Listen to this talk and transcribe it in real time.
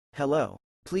Hello.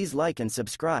 Please like and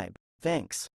subscribe.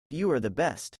 Thanks. You are the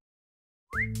best.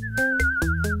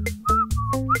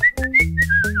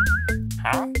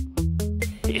 Huh?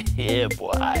 Yeah,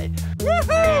 boy.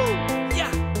 Woohoo!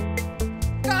 Yeah!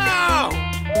 Go!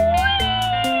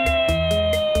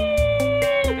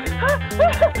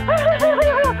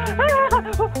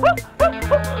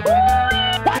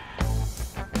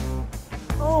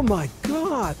 Oh my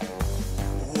God!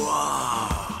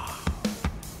 Wow!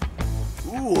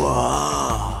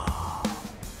 Wow!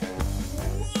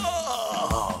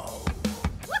 Whoa!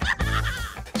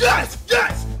 Yes!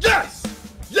 Yes! Yes!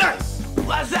 Yes!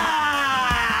 What's up?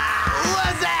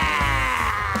 What's up?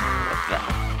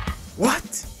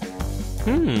 What?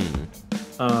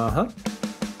 Uh-huh.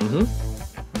 Mm-hmm.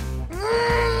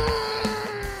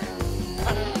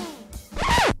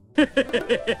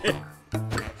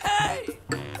 Hey!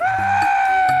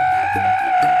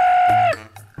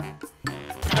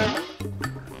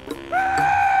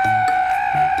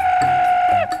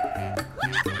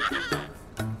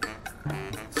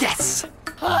 Yes!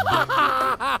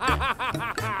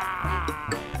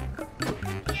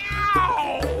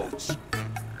 Ouch!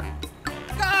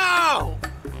 Go!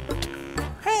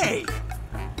 Hey!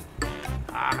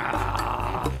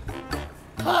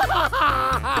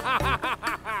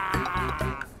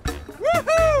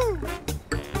 Woohoo!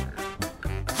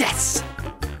 Yes!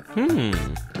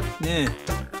 Nah.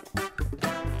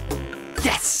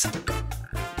 Yes!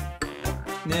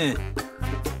 Nah.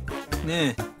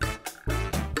 Nah.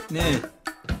 Nah.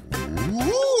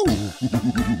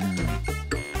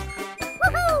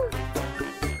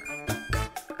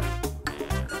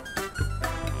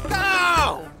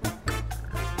 Go!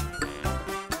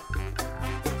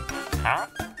 Huh?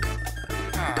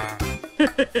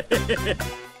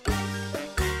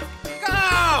 Go!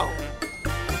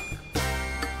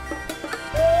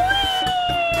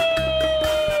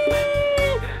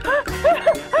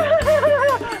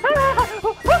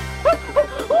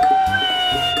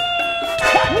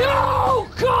 No,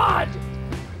 God!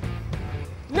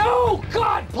 No,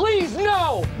 God, please,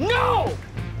 no! No!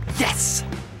 Yes!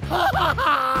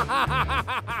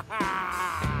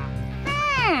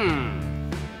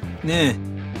 Nah.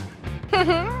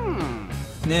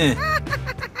 Nah.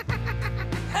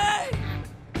 Hey!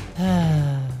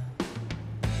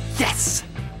 Yes!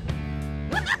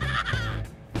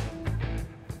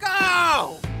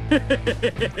 Go!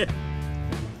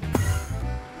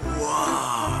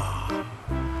 Wow!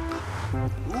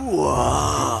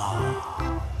 Wow!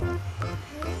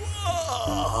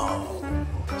 Whoa!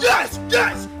 Yes!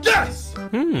 Yes! Yes!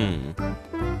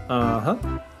 Uh-huh.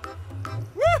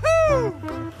 Woohoo!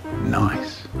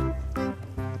 Nice.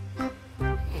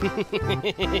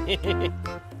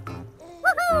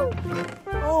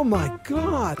 Oh my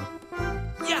God!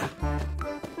 Yeah!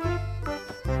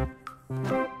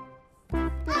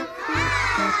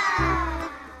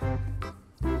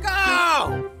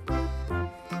 Go!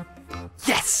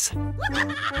 Yes!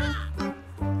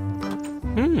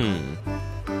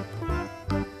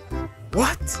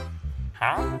 What?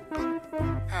 Huh?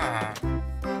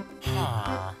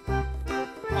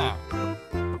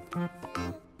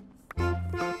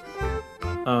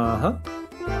 Uh-huh.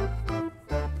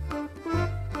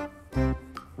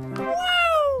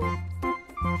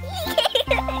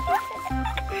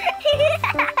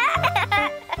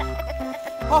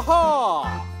 Ha-ha!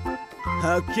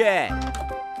 Okay.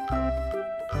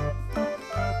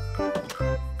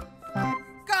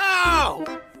 Go!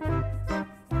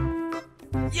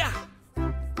 Yeah!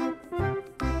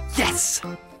 Yes!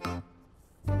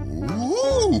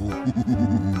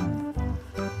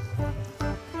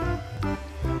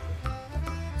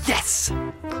 Yes!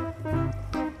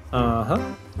 Uh-huh.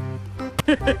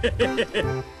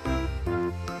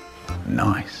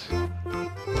 Nice.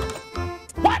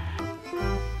 What?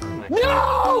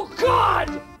 No,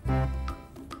 God!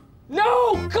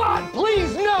 No, God,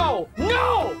 please, no!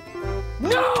 No!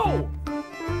 No!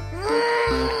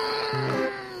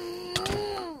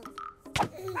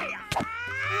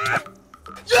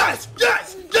 Yes!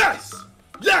 Yes! Yes!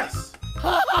 Yes!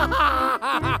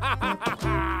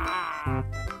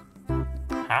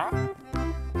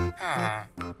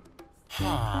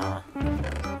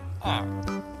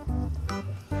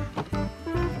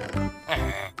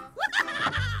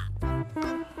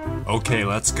 Okay,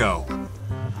 let's go.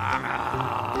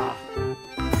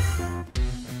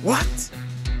 What?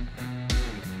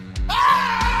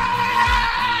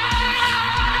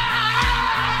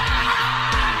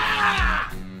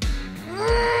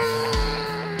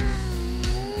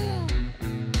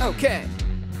 Okay.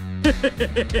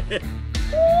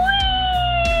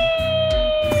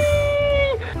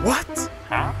 What?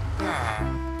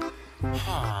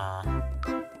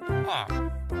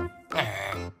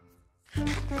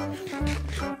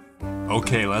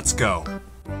 Okay, let's go.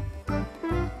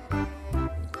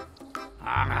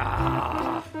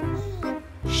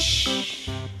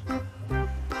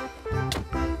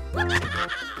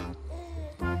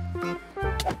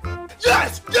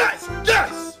 Yes! Yes!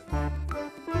 Yes!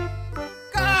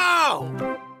 Go!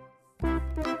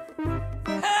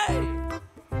 Hey!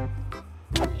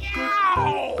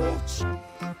 Ouch!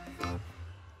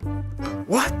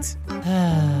 What?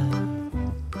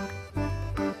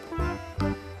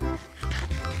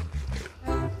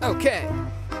 Okay.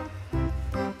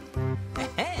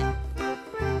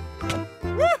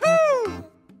 Woohoo!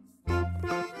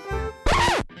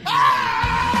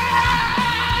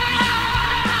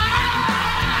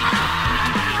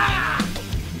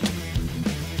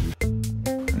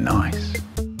 Nice.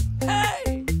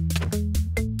 Hey!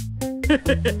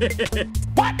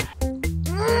 What?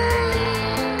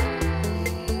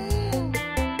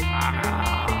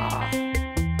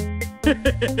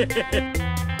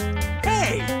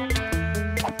 Hey!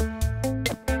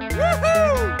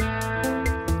 Woohoo!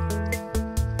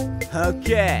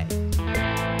 Okay.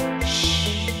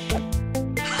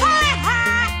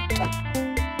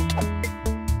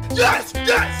 Yes!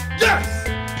 Yes! Yes!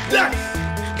 Yes!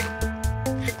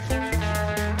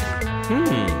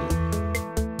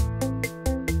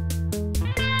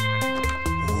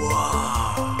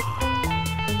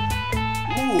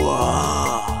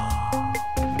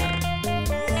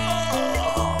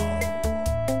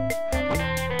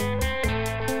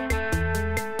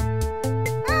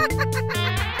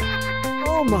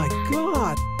 Oh my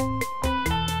god!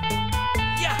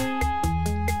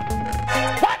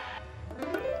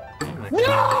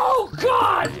 No,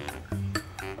 God!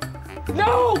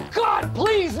 No, God,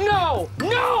 please, no!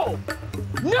 No!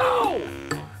 No!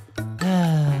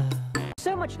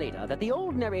 So much later that the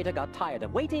old narrator got tired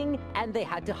of waiting and they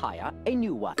had to hire a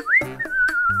new one.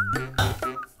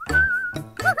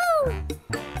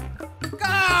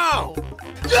 Go!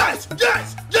 Yes!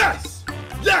 Yes! Yes!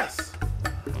 Yes!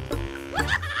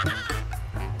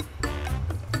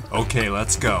 Okay,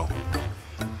 let's go.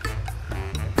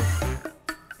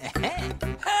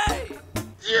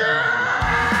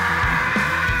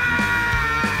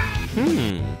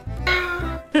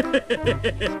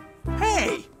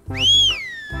 Hey!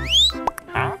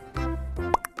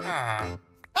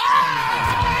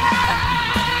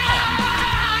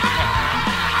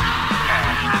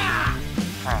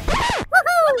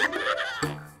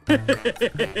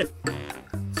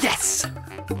 Yes!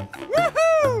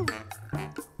 Woohoo!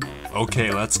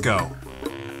 Okay, let's go.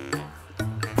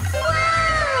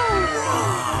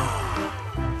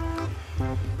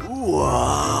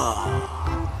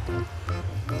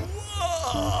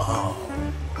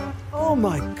 Oh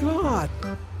my god!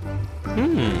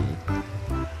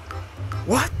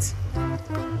 What?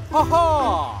 Ha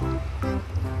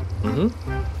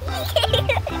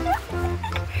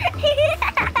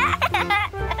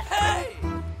Hey!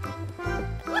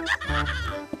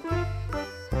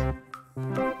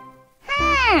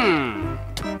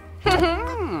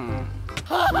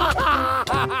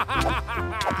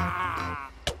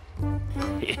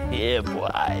 Yeah,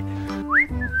 boy.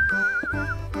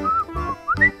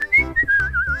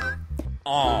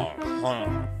 Oh,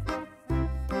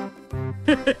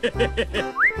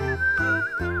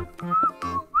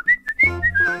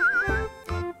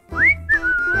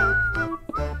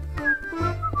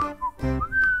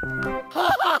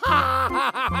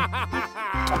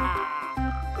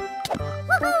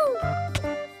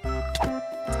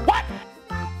 What?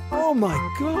 Oh my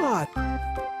god!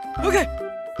 Okay.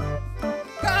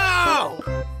 Go!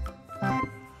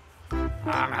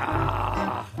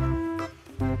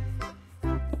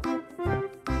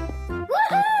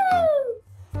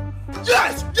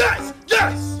 Yes! Yes!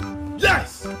 Yes!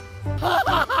 Yes!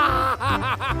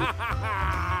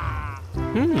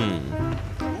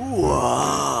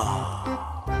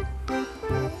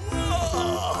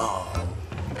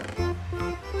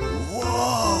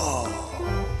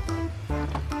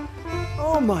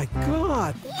 Oh my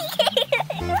god!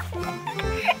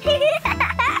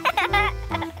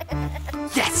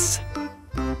 yes!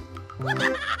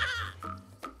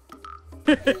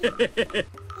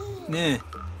 Nah.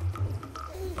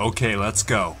 Okay, let's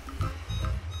go.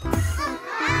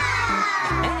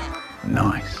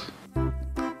 Nice.